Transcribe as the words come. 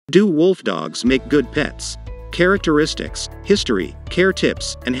Do wolf dogs make good pets? Characteristics, history, care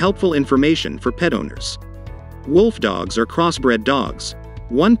tips, and helpful information for pet owners. Wolf dogs are crossbred dogs.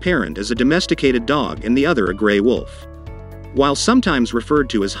 One parent is a domesticated dog and the other a gray wolf. While sometimes referred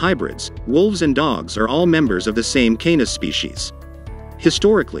to as hybrids, wolves and dogs are all members of the same Canis species.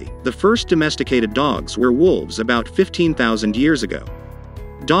 Historically, the first domesticated dogs were wolves about 15,000 years ago.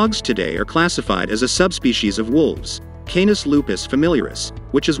 Dogs today are classified as a subspecies of wolves, Canis lupus familiaris,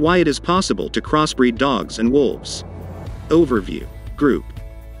 which is why it is possible to crossbreed dogs and wolves. Overview. Group.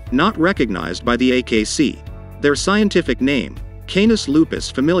 Not recognized by the AKC. Their scientific name, Canis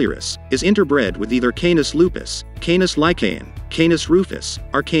lupus familiaris, is interbred with either Canis lupus, Canis lycaon, Canis rufus,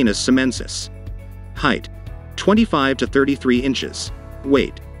 or Canis simensis. Height: 25 to 33 inches.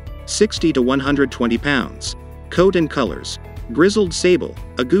 Weight: 60 to 120 pounds. Coat and colors: grizzled sable,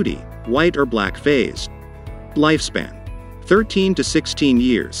 agouti, white or black phased. Lifespan: 13 to 16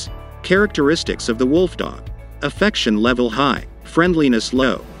 years. Characteristics of the Wolfdog: affection level high, friendliness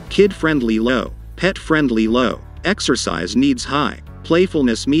low, kid-friendly low, pet-friendly low, exercise needs high,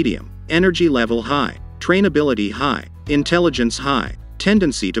 playfulness medium, energy level high, trainability high, intelligence high,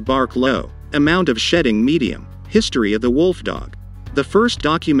 tendency to bark low, amount of shedding medium. History of the Wolfdog. The first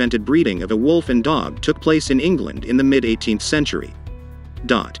documented breeding of a wolf and dog took place in England in the mid-18th century.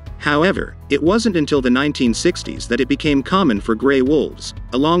 However, it wasn't until the 1960s that it became common for gray wolves,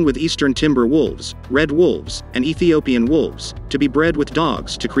 along with eastern timber wolves, red wolves, and Ethiopian wolves, to be bred with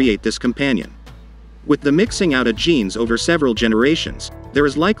dogs to create this companion. With the mixing out of genes over several generations, there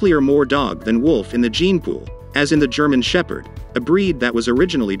is likelier more dog than wolf in the gene pool, as in the German Shepherd, a breed that was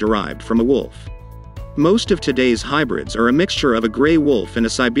originally derived from a wolf. Most of today's hybrids are a mixture of a gray wolf and a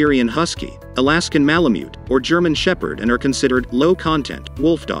Siberian Husky, Alaskan Malamute, or German Shepherd and are considered low-content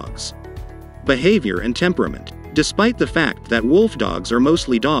wolf dogs. Behavior and temperament. Despite the fact that wolf dogs are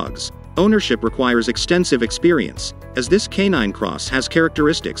mostly dogs, ownership requires extensive experience, as this canine cross has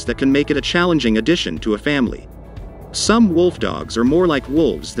characteristics that can make it a challenging addition to a family. Some wolf dogs are more like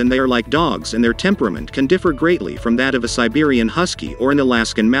wolves than they are like dogs, and their temperament can differ greatly from that of a Siberian Husky or an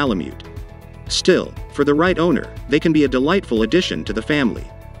Alaskan Malamute. Still, for the right owner, they can be a delightful addition to the family.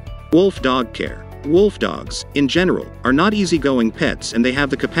 Wolf dog care. Wolf dogs, in general, are not easygoing pets and they have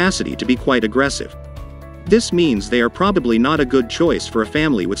the capacity to be quite aggressive. This means they are probably not a good choice for a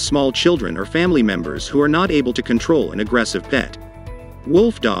family with small children or family members who are not able to control an aggressive pet.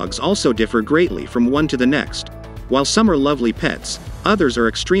 Wolf dogs also differ greatly from one to the next. While some are lovely pets, others are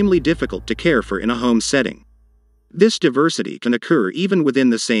extremely difficult to care for in a home setting. This diversity can occur even within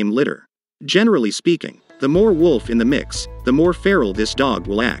the same litter. Generally speaking, the more wolf in the mix, the more feral this dog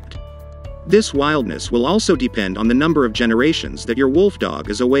will act. This wildness will also depend on the number of generations that your wolf dog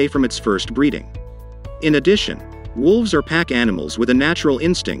is away from its first breeding. In addition, wolves are pack animals with a natural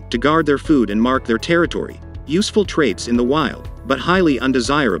instinct to guard their food and mark their territory, useful traits in the wild, but highly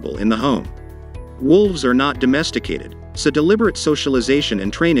undesirable in the home. Wolves are not domesticated, so deliberate socialization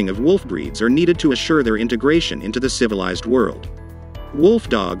and training of wolf breeds are needed to assure their integration into the civilized world. Wolf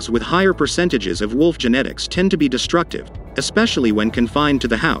dogs with higher percentages of wolf genetics tend to be destructive, especially when confined to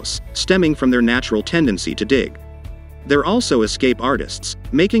the house, stemming from their natural tendency to dig. They're also escape artists,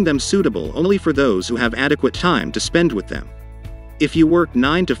 making them suitable only for those who have adequate time to spend with them. If you work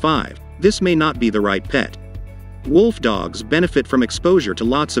 9 to 5, this may not be the right pet. Wolf dogs benefit from exposure to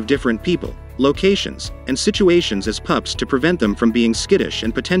lots of different people, locations, and situations as pups to prevent them from being skittish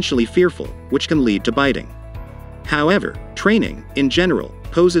and potentially fearful, which can lead to biting. However, training, in general,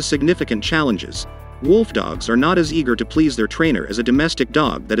 poses significant challenges. Wolf dogs are not as eager to please their trainer as a domestic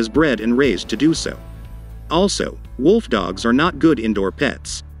dog that is bred and raised to do so. Also, wolf dogs are not good indoor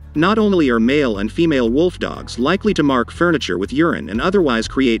pets. Not only are male and female wolf dogs likely to mark furniture with urine and otherwise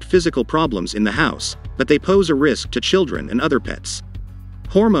create physical problems in the house, but they pose a risk to children and other pets.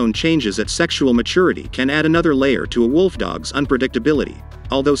 Hormone changes at sexual maturity can add another layer to a wolf dog's unpredictability,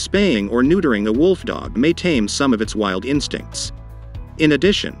 although spaying or neutering a wolf dog may tame some of its wild instincts. In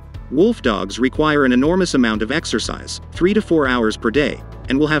addition, wolf dogs require an enormous amount of exercise, 3 to 4 hours per day,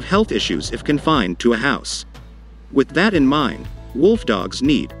 and will have health issues if confined to a house. With that in mind, wolf dogs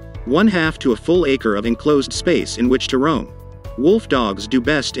need 1/2 to a full acre of enclosed space in which to roam. Wolf dogs do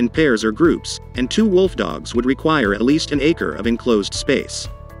best in pairs or groups, and 2 wolf dogs would require at least an acre of enclosed space.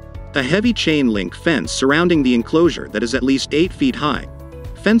 A heavy chain link fence surrounding the enclosure that is at least 8 feet high.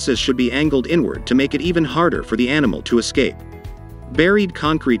 Fences should be angled inward to make it even harder for the animal to escape. Buried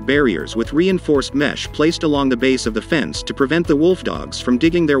concrete barriers with reinforced mesh placed along the base of the fence to prevent the wolfdogs from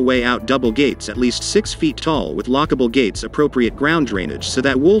digging their way out. Double gates at least 6 feet tall with lockable gates. Appropriate ground drainage so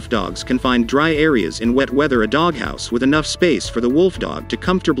that wolfdogs can find dry areas in wet weather. A doghouse with enough space for the wolfdog to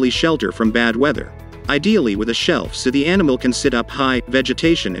comfortably shelter from bad weather. Ideally with a shelf so the animal can sit up high.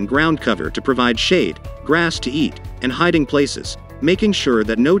 Vegetation and ground cover to provide shade, grass to eat, and hiding places, making sure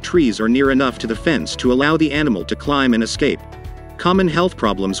that no trees are near enough to the fence to allow the animal to climb and escape. Common health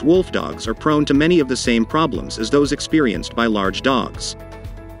problems. Wolfdogs are prone to many of the same problems as those experienced by large dogs.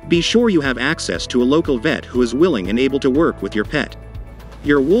 Be sure you have access to a local vet who is willing and able to work with your pet.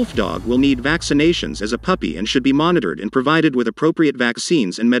 Your wolfdog will need vaccinations as a puppy and should be monitored and provided with appropriate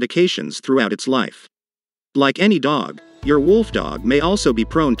vaccines and medications throughout its life. Like any dog, your wolfdog may also be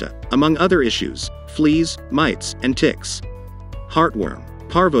prone to, among other issues, fleas, mites, and ticks. Heartworm,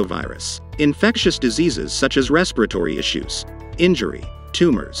 parvovirus, infectious diseases such as respiratory issues, injury,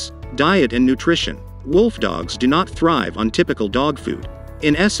 tumors, diet and nutrition. Wolfdogs do not thrive on typical dog food.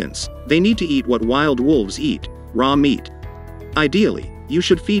 In essence, they need to eat what wild wolves eat, raw meat. Ideally, you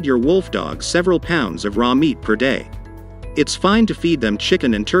should feed your wolfdog several pounds of raw meat per day. It's fine to feed them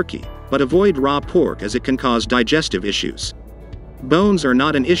chicken and turkey, but avoid raw pork as it can cause digestive issues. Bones are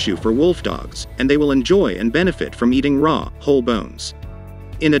not an issue for wolfdogs, and they will enjoy and benefit from eating raw, whole bones.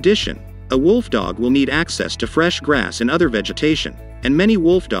 In addition, a wolfdog will need access to fresh grass and other vegetation, and many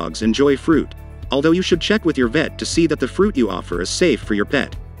wolfdogs enjoy fruit, although you should check with your vet to see that the fruit you offer is safe for your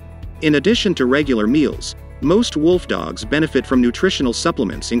pet. In addition to regular meals, most wolfdogs benefit from nutritional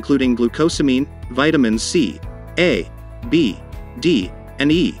supplements including glucosamine, vitamins C, A, B, D,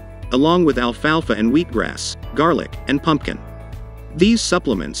 and E, along with alfalfa and wheatgrass, garlic, and pumpkin. These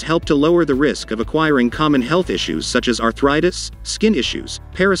supplements help to lower the risk of acquiring common health issues such as arthritis, skin issues,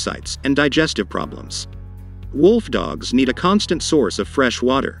 parasites, and digestive problems. Wolfdogs need a constant source of fresh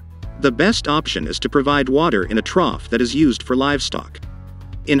water. The best option is to provide water in a trough that is used for livestock.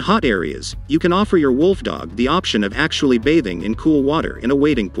 In hot areas, you can offer your wolfdog the option of actually bathing in cool water in a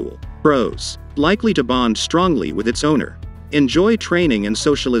wading pool. Pros: likely to bond strongly with its owner. Enjoy training and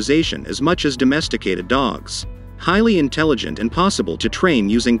socialization as much as domesticated dogs. Highly intelligent and possible to train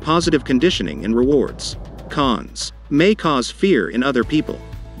using positive conditioning and rewards. Cons: may cause fear in other people.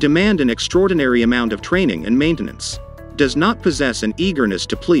 Demand an extraordinary amount of training and maintenance. Does not possess an eagerness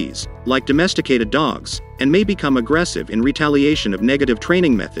to please, like domesticated dogs, and may become aggressive in retaliation of negative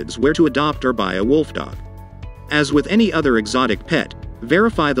training methods. Where to adopt or buy a wolfdog. As with any other exotic pet,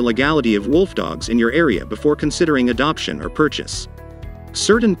 verify the legality of wolfdogs in your area before considering adoption or purchase.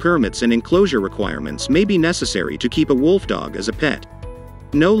 Certain permits and enclosure requirements may be necessary to keep a wolfdog as a pet.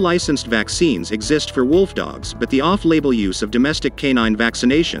 No licensed vaccines exist for wolfdogs, but the off-label use of domestic canine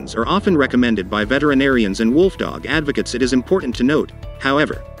vaccinations are often recommended by veterinarians and wolfdog advocates. It is important to note,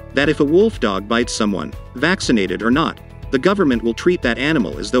 however, that if a wolfdog bites someone, vaccinated or not, the government will treat that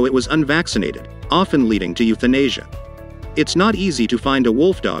animal as though it was unvaccinated, often leading to euthanasia. It's not easy to find a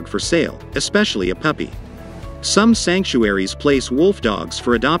wolfdog for sale, especially a puppy. Some sanctuaries place wolfdogs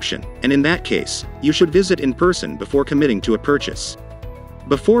for adoption, and in that case, you should visit in person before committing to a purchase.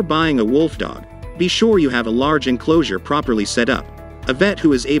 Before buying a wolfdog, be sure you have a large enclosure properly set up, a vet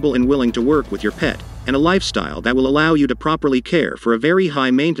who is able and willing to work with your pet, and a lifestyle that will allow you to properly care for a very high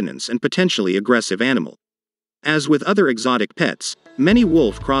maintenance and potentially aggressive animal. As with other exotic pets, many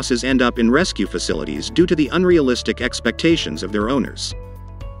wolf crosses end up in rescue facilities due to the unrealistic expectations of their owners.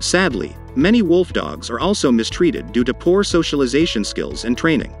 Sadly, many wolfdogs are also mistreated due to poor socialization skills and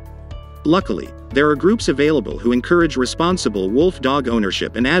training. Luckily, there are groups available who encourage responsible wolf dog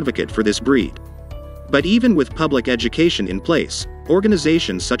ownership and advocate for this breed. But even with public education in place,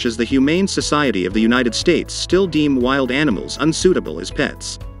 organizations such as the Humane Society of the United States still deem wild animals unsuitable as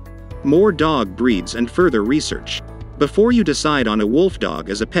pets. More dog breeds and further research. Before you decide on a wolfdog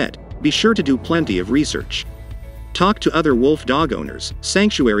as a pet, be sure to do plenty of research. Talk to other wolf dog owners,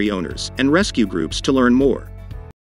 sanctuary owners, and rescue groups to learn more.